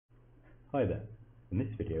Hi there. In this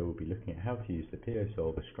video we'll be looking at how to use the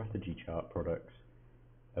PioSolver strategy chart products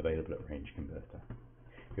available at RangeConverter.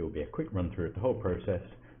 It will be a quick run through of the whole process,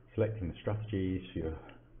 selecting the strategies for your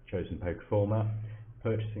chosen poker format,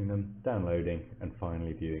 purchasing them, downloading, and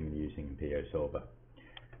finally viewing and using in PioSolver.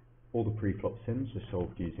 All the preflop sims are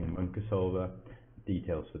solved using RangeConverter.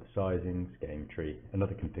 Details for the sizings, game tree, and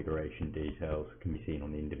other configuration details can be seen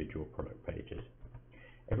on the individual product pages.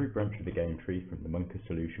 Every branch of the game tree from the Munker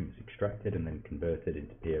solution was extracted and then converted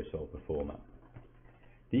into PioSolver format.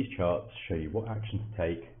 These charts show you what action to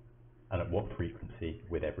take and at what frequency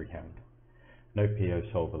with every hand. No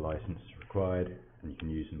PioSolver license is required, and you can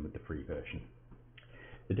use them with the free version.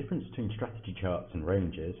 The difference between strategy charts and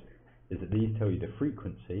ranges is that these tell you the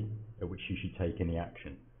frequency at which you should take any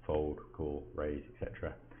action, fold, call, raise,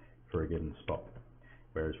 etc. for a given spot,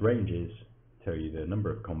 whereas ranges tell you the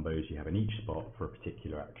number of combos you have in each spot for a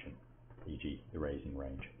particular action, e.g. the raising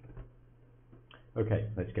range. Okay,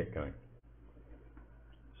 let's get going.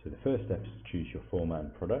 So the first step is to choose your format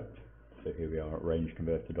and product. So here we are at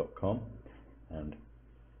RangeConverter.com, and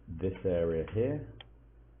this area here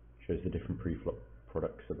shows the different preflop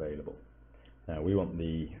products available. Now we want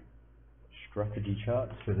the strategy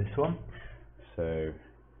charts for this one, so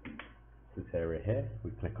this area here,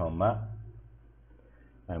 we click on that,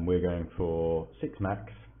 and we're going for 6 max,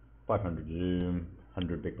 500 zoom,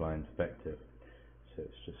 100 big blinds effective. So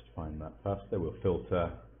let's just find that faster. We'll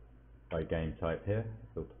filter by game type here,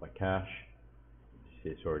 filter by cash. You see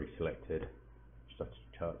it's already selected strategy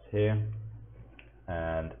charts here,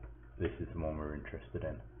 and this is the one we're interested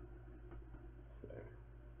in. So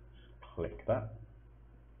just click that.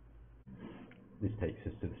 This takes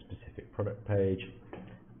us to the specific product page.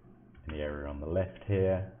 In the area on the left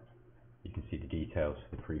here, you can see the details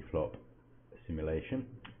for the preflop simulation,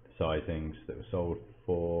 the sizings that were sold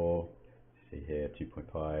for. You see here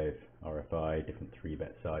 2.5 RFI, different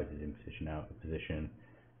 3-bet sizes, in position, out of position,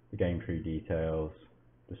 the game tree details,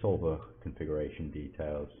 the solver configuration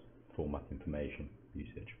details, format information,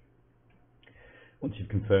 usage. Once you've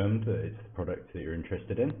confirmed that it's the product that you're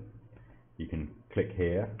interested in, you can click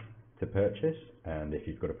here to purchase, and if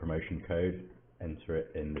you've got a promotion code, enter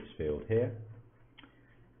it in this field here.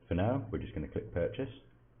 For now, we're just going to click purchase.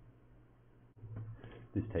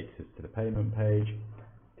 This takes us to the payment page.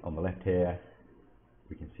 On the left here,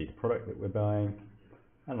 we can see the product that we're buying,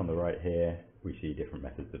 and on the right here, we see different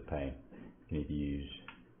methods of paying. You can either use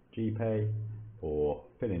GPay or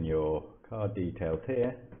fill in your card details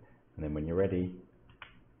here, and then when you're ready,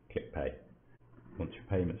 click pay. Once your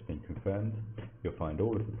payment's been confirmed, you'll find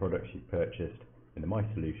all of the products you've purchased in the My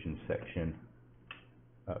Solutions section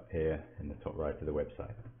up here in the top right of the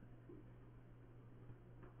website.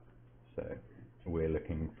 So we're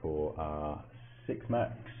looking for our 6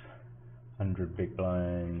 max, 100 big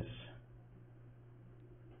blinds,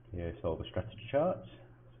 PioSolver strategy charts.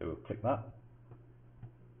 So we'll click that.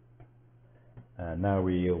 And now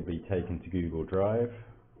we'll be taken to Google Drive,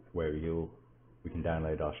 where we can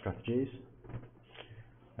download our strategies.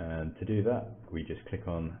 And to do that, we just click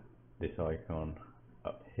on this icon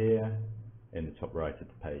up here in the top right of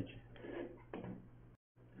the page.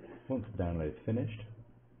 Once the download is finished,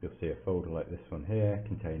 you'll see a folder like this one here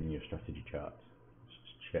containing your strategy charts.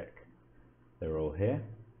 Just check they're all here.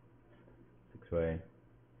 6-way,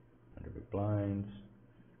 100 big blinds,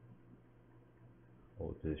 all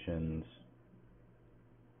the positions.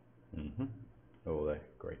 All there,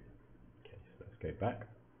 great. Okay, so let's go back.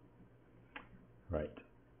 Right,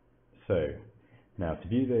 so now to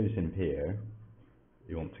view those in Pio,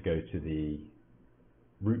 you want to go to the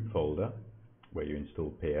root folder where you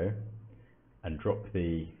installed Pio and drop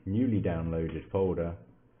the newly downloaded folder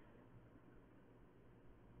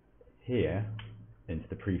here into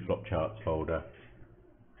the Preflop Charts folder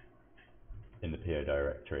in the Pio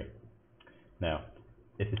directory. Now,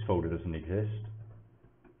 if this folder doesn't exist,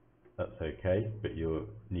 that's okay, but you'll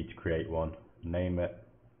need to create one, name it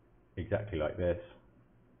exactly like this,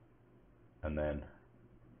 and then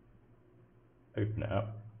open it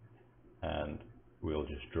up, and we'll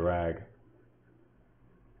just drag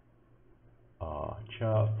our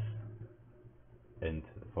charts into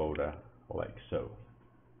the folder like so.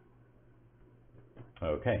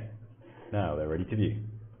 Okay, now they're ready to view.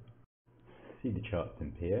 See the charts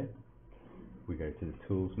in Pio. We go to the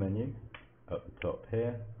Tools menu up the top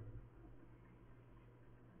here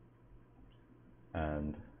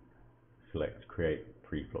and select Create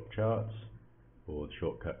Preflop Charts, or the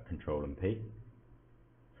shortcut Control and P,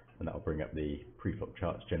 and that will bring up the Preflop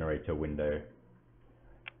Charts generator window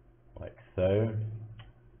like so.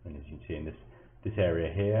 And as you can see in this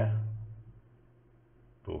area here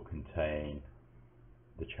will contain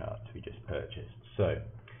the charts we just purchased. So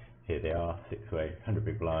here they are, 6-way, 100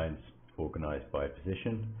 big blinds, organized by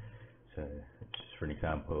position. So just for an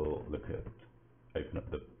example, open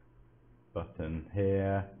up the button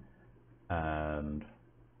here, and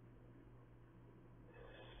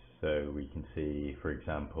so we can see, for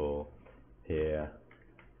example, here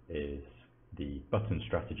is the button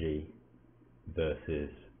strategy versus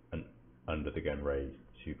an under the gun raise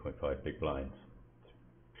 2.5 big blinds.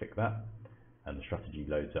 Click that and the strategy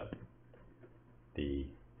loads up. The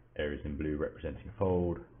areas in blue representing a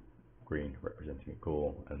fold, green representing a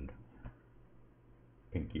call, and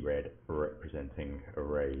pinky red representing a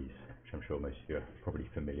raise, which I'm sure most of you are probably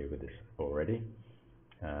familiar with this already.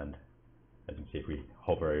 And as you can see, if we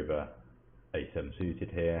hover over A7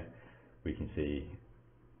 suited here, we can see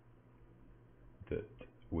that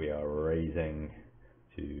we are raising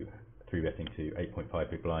to 3-betting to 8.5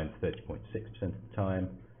 big blinds 30.6% of the time,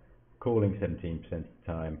 calling 17% of the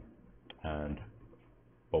time, and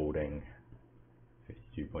folding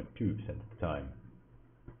 52.2% of the time.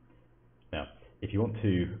 Now, if you want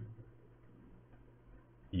to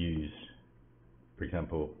use, for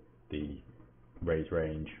example, the raise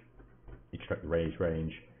range, extract the raise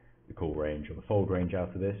range, the call range, or the fold range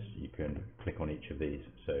out of this, you can click on each of these.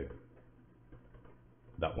 So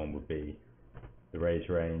that one would be the raise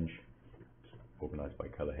range, organized by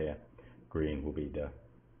color here. Green will be the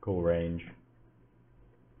call range,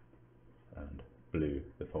 and blue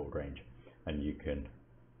the fold range. And you can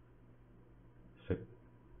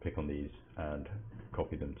click on these and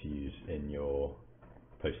copy them to use in your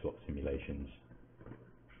post-flop simulations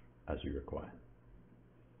as you require.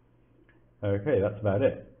 Okay, that's about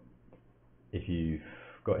it. If you've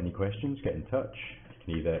got any questions, get in touch. You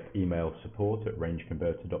can either email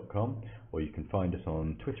support@rangeconverter.com, or you can find us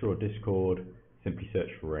on Twitter or Discord. Simply search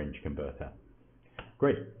for RangeConverter.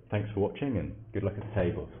 Great, thanks for watching and good luck at the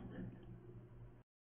tables.